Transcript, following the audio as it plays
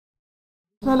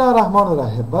بسم الله الرحمن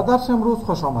الرحیم. و درس امروز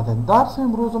خوش آمدید. درس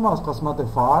امروز ما از قسمت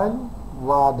فایل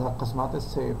و در قسمت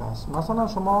سیو است. مثلا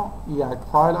شما یک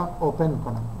فایل اوپن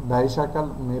کنیم، به این شکل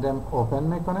میریم اوپن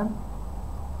میکنیم،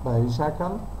 به این شکل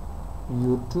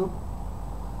یوتیوب،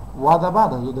 و در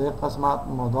بعد از این قسمت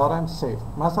ما داریم سیو.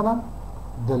 مثلا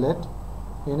دلیت،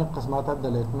 این قسمت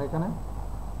دلیت میکنیم،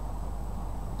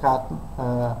 کات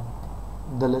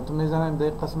دلیت میزنیم در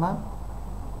قسمت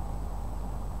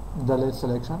دلیت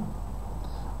سلیکشن،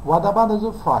 و در بعد از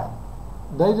فایل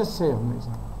در اینجا سیو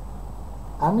میزنیم.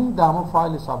 همین دامو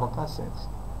فایل سابقه سیو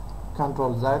شد.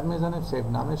 کنترل زد میزنیم، سیو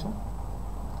نمیشه.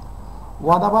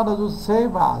 و در بعد از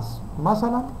سیو است.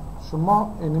 مثلا شما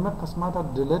این قسمت رو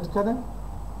دیلیت کردیم،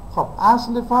 خب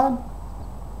اصل فایل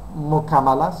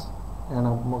مکمل است،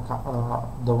 یعنی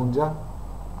در اونجا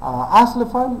اصل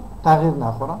فایل تغییر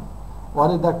نخوره،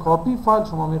 ولی در کاپی فایل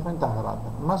شما میخواین تغییرات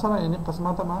بدید. مثلا این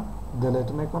قسمت من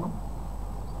دیلیت میکنم،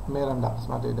 میرم در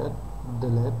قسمت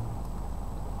دیلیت،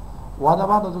 و در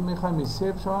بعد از اون میخوایم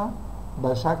سیو شوه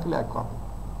به شکل یک کاپی.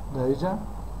 در اینجا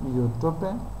یوتیوب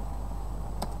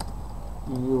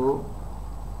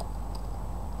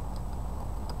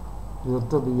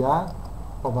یوتیوب یک،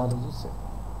 و بعد از اون سیو.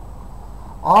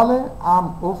 حالا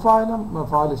هم او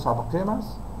فایل سابقه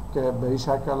است که به این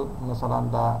شکل مثلا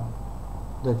در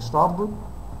دسکتاپ بود،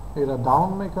 این را داون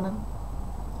میکنیم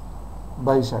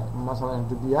به این شکل. مثلا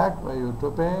یوتیوب یک و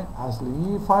یوتیوب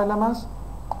اصلی فایل هم است.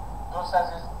 دوست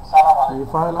عزیز سلام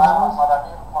علیکم. من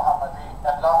محمدامیرمحمدی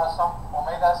ابلاغ هستم.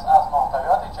 امید است از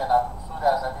محتویات چنل سود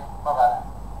ارزشی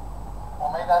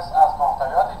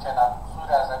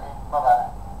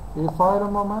ببرید. این فایل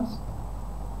هم است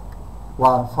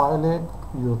و فایل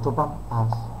یوتیوب هم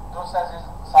است. دوست عزیز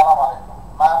سلام علیکم.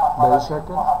 من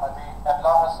محمدامیرمحمدی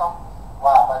ابلاغ هستم و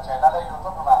به چنل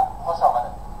یوتیوب من خوش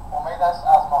آمدید. امید است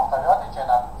از محتویات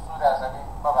چنل سود ارزشی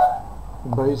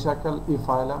ببرید. به این شکل این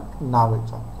فایل هم نوی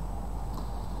چاپ.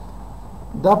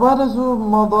 در بعد از اون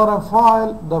ما دارم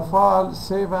فایل، در فایل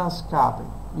سیو از کاپی.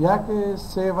 یکی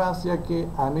سیو است،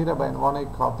 یکی امیر به عنوان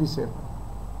کاپی سیو.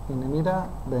 این میره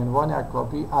به عنوان یک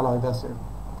کاپی علیحده سیو.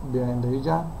 بیاین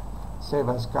اینجا سیو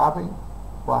از کاپی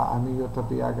و امیر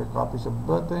یوتیوب یک کاپی شو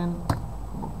بتین.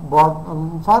 با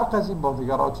فرق از این با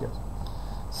دیگرها چیست؟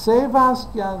 سیو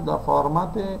است که در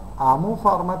فرمت همون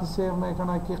فرمت سیو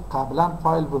میکنه که قبلا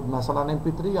فایل بود، مثلا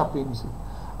mp3 یا png.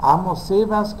 اما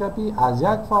سیو از کپی از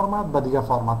یک فرمت به دیگه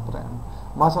فرمت بریم.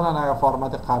 مثلا اگر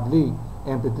فرمت قبلی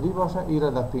mp3 باشه، این را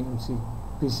در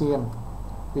pcm سیو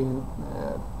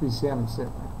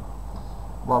میکنه،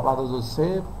 و بعد از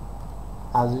سیو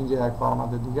از اینجا یک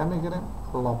فرمت دیگه میگیریم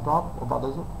لپتاپ، و بعد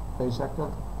از به شکل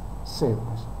سیو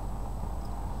میشه.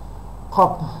 خب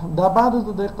در بعد از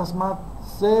در قسمت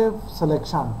سیو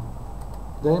سلیکشن،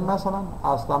 در مثلا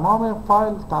از تمام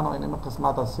فایل تنها این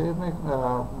قسمت از سیو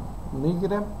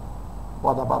میگیریم،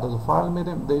 و در بعد از فایل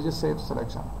میریم در اینجا سیو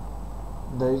سلیکشن،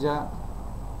 در اینجا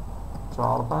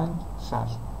 4 5 6،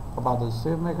 و بعد از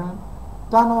سیو میکنیم.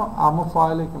 تنها همون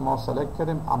فایلی که ما سلیکت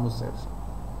کردیم همون سیو شد.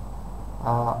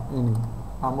 اینی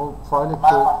همون فایلی که من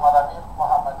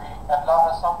محمدامیرمحمدی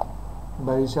ابلاغ هستم.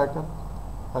 به این شکل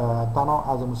تنها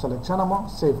از اون سلیکشن ما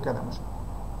سیو کرده میشه.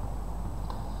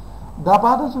 در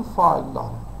بعد از فایل داره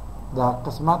در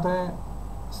قسمت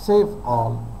سیو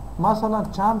آل، مثلا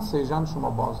چند سیژن شما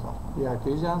باز داره. یکی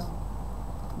اینجا است،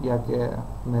 یکی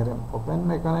میریم اوپن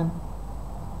میکنیم،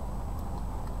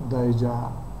 در اینجا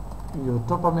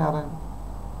یوتیوب میاریم،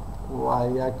 و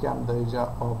یکی هم در اینجا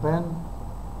اوپن،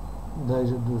 در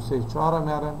اینجا 2 3 4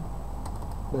 میاریم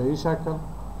به این شکل.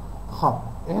 خب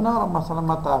اینا رو مثلا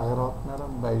من تغییرات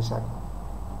میارم به این شکل،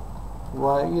 و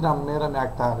ایرم میرم یک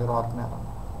تغییرات میارم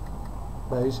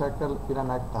به این شکل،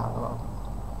 ایرم یک تغییرات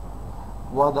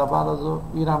میارم، و در بعد از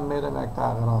ایرم میرم یک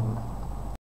تغییرات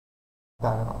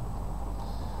میارم.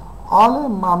 حالا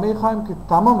ما میخوایم که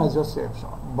تمام از جا سیو شد.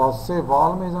 با سیو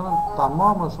آل میزنم،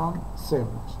 تمامشان سیو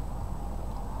میشه.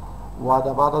 و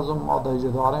در بعد از اون ما در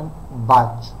اینجا داریم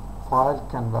بچ فایل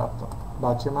کنورتر.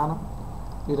 بچه منم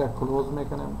ایره کلوز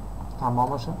میکنیم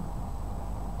تمامشون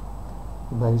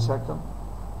به این شکل.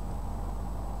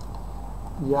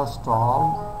 yes to all،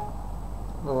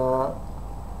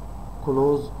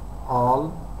 close all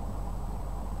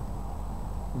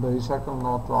به این شکل،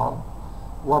 not to all.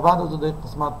 و بعد از این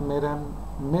قسمت میرم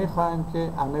میخوایم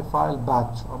که همه فایل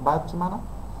بچ منم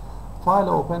فایل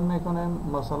اوپن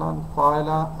میکنیم. مثلا فایل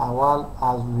اول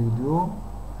از ویدیو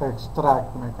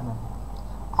اکسترکت میکنیم.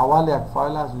 اول یک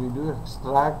فایل از ویدیو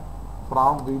اکسترکت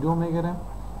فرام ویدیو میگیریم،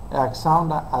 یک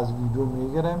ساوند از ویدیو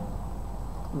میگیریم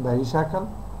به این شکل،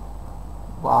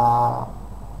 و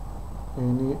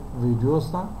اینی ویدیو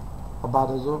است. و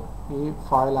بعد از این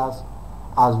فایل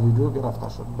از ویدیو گرفته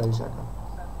شد به این شکل.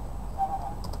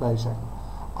 به این شکل.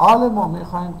 حالا ما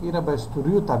میخوایم که این به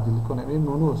استوریو تبدیل کنیم. این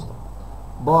منو است.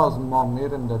 باز ما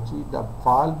میریم در چی؟ در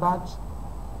فایل بچ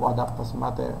و در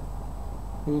قسمت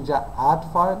اینجا اد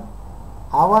فایل.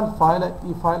 اول فایل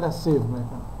ای فایل سیو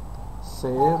میکنم.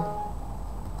 سیو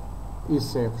ای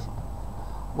سیو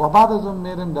شد و بعد از اون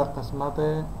میریم در قسمت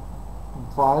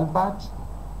فایل بچ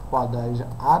و در اینجا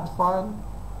اد فایل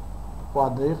و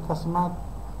در این قسمت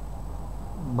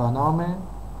به نام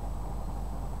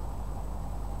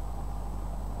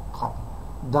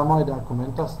دمای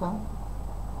داکومنت هستم.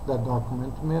 در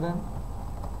داکومنت میرم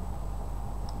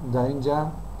در اینجا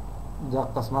در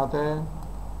قسمت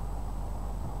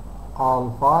all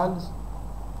files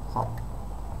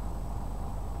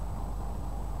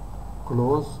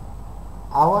کلوز.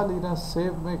 اول اینا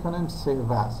سیو میکنیم.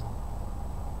 سیو از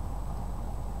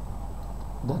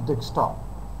در دسکتاپ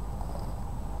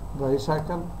به این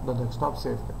شکل در دسکتاپ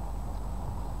سیو کنیم.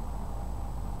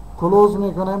 کلوز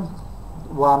میکنیم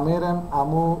و میرم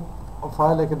امو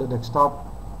فایلی که در دسکتاپ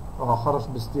آخرش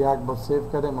 21 بار سیو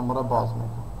کردیم امورا باز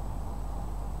میکنیم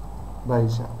به این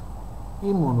شکل.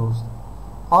 این منوست.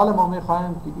 حالا ما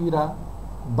میخوایم که ای را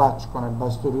بچ کنیم، به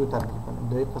استوریو تبدیل کنیم.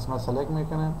 در این قسمت سلکت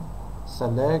میکنیم.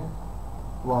 سلکت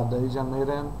و در اینجا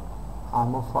میریم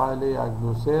امو فایل 1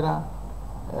 2 3 را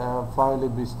فایل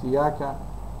 21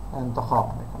 انتخاب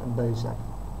میکنیم به این شکل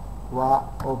و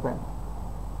اوپن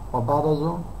و بعد از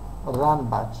اون رن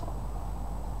بچ.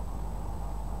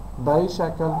 به این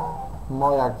شکل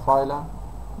ما یک فایل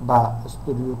به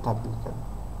استوریو تبدیل کنیم.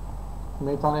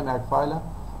 میتونیم یک فایل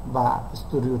به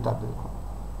استوریو تبدیل کنیم.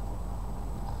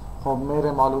 خب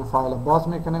میریم معلوم فایل باز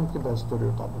میکنیم که به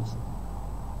استوریو تبدیل شد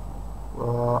و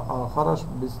آخرش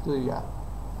 21.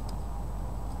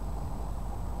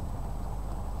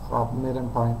 خب میریم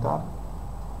پایین تر.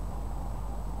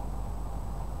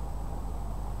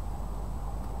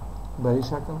 به این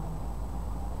شکل.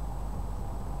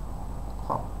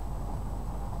 خب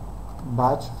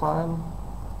بچ فایل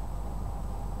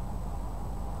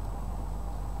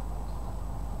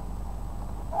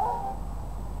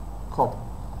خب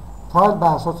فایل به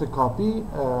اساس کاپی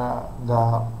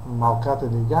در موقعیت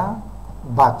دیگه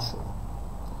بچ شد.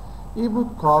 این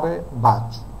بود کار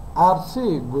بچ.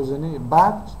 عرصه گزینه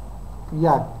بچ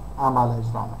یک عمل اجرا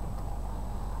میکنه.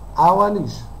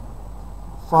 اولیش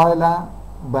فایل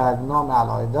به یک نام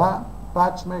علاوه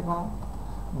بچ میکنه.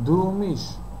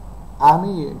 دومیش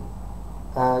امی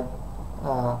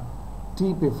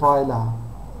تیپ فایل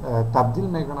تبدیل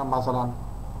میکنه. مثلا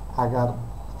اگر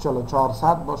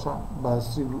 4400 باشه به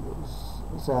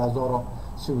 3000 و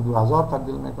 32000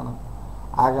 تبدیل میکنه.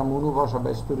 اگر منو باشه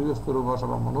به استوریو باشه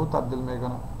به منو تبدیل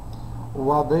میکنه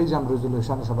و دیجم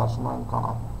رزولوشنش بر شما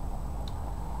امکانات.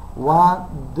 و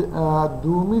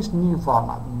دومیش نیو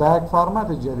فرمت به یک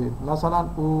فرمت جدید. مثلا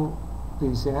او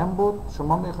PCM بود،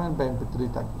 شما میخواین به MP3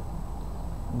 تبدیل.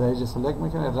 دیجا سلکت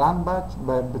میکنه رن بچ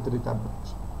به MP3 تبدیل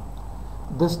میشه.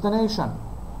 دستینیشن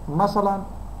مثلا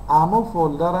امو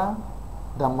فولدر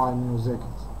در مای میوزیک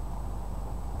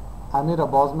امی را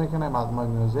باز میکنیم از مای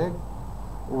میوزیک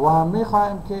و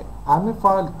میخوایم که امی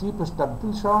فایل تیپش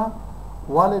تبدیل شود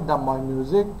ولی در مای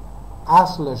میوزیک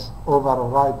اصلش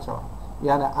اووررایت شود،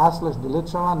 یعنی اصلش دلیت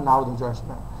شود نو در جایش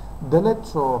بید. دلیت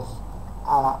سورس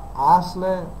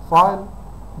اصل فایل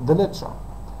دلیت شود.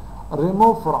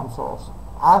 ریموو فرام سورس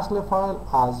اصل فایل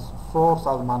از سورس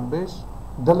از منبعش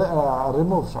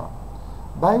ریموو شود.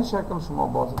 به این شکل شما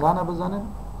باز رن بزنید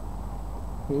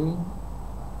این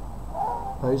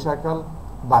به این شکل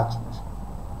بچ میشه.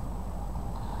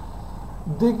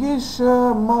 دیگیش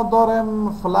ما داریم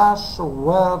فلش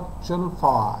ورچل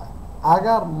فایل.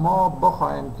 اگر ما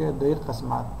بخوایم که در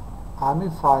قسمت همی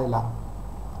فایل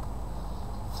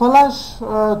فلش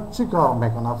چی کار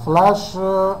میکنه؟ فلش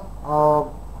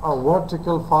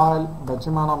ورتیکل فایل به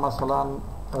چه معنا؟ مثلا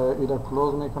ایره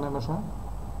کلوز میکنه میشه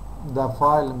در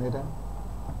فایل میره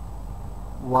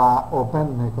و اوپن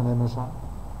میکنه میشه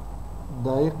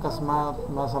در این قسمت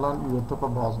مثلا یوتیوب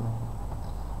باز میکنه.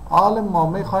 حالا ما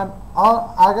میخوایم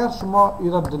اگر شما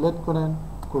ایره دیلیت کنین،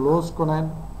 کلوز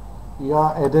کنین یا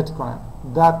ادیت کنین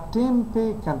در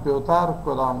تیمپ کامپیوتر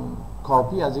کدام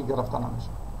کاپی از این گرفته نمیشه.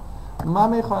 ما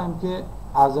میخوایم که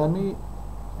از امی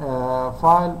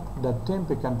فایل در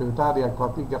تیمپ کامپیوتر یا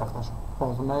کاپی گرفته شد.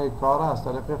 پس ما کار از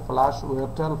طریق فلش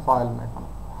ورچل فایل میکنم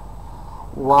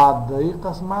و در این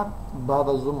قسمت بعد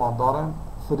از اون ما داریم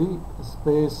free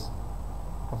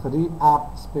app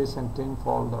space and team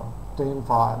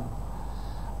file.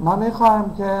 ما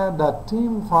میخوایم که در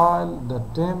تیم فایل در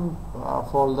تیم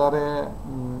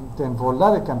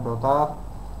فولدر کامپیوتر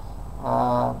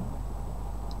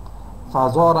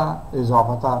فضا را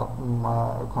اضافه تر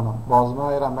کنم. باز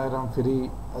میرم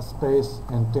فری اسپیس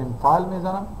انتیم فایل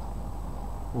میزنم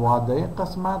و در این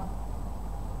قسمت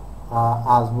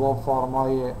از و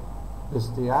فرمای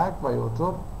 21 و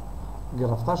یوتیوب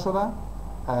گرفته شده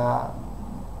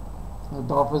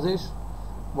دافزش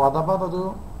و در بعد از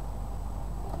او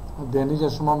دینیجا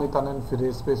شما میتونین فری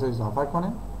اسپیس اضافه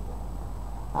کنین.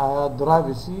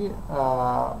 درایو سی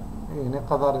این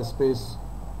قدر اسپیس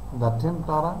در تیم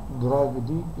داره، درایو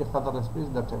دی یک قدر اسپیس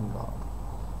در تیم داره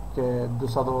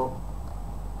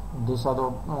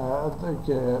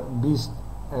که 20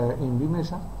 ام بی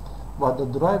میشه و در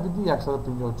درایو دی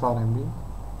 154 ام بی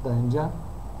در اینجا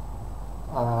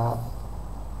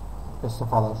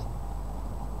استفاده شد.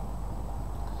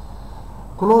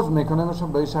 کلوز میکنه میشه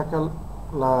به شکل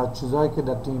چیزایی که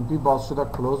در تی ام پی باز شده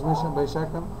کلوز میشه به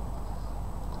شکل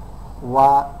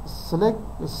و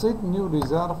سیت نیو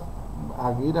ریزرو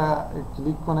اگر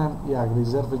کلیک کنم یک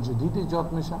ریزرو جدید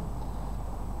ایجاد میشه.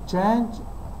 چنج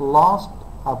لاست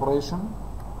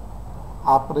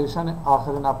اپریشن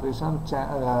آخرین اپریشن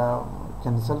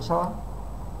کنسل شود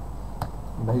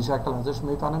به این شکل ازش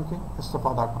میتونم که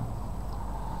استفاده کنم.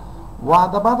 و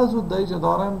در بعد از اون دیجا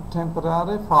دارم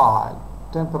تمپرری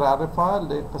فایل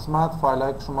در قسمت فایل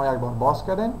هایی که شما یک بار باز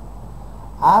کردین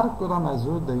هر کدام از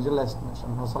اون دیجا لیست میشن.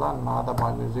 مثلا ما در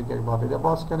بایومیوزیک یک بار دیگه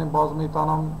باز کردیم باز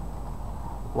میتونم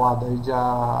و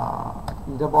دیجا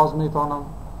ایده باز میتونم.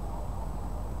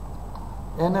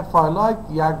 این فایل هایی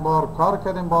یک بار کار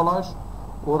کردیم بالاش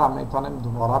او را میتونیم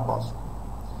دوباره باز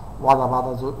کنیم و در بعد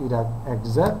از اون ایده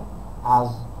اگزیت از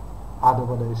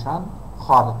ادوب ادیشن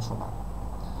خارج شده.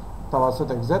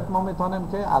 توسط اگزیت ما میتونیم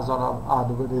که از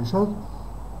ادوب ادیشن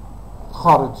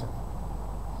خارج شد.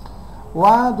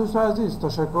 و دوستان عزیز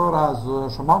تشکر از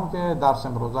شما که درس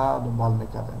امروزه دنبال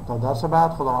میکردین. تا درس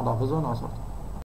بعد خداوند حافظ و ناصر.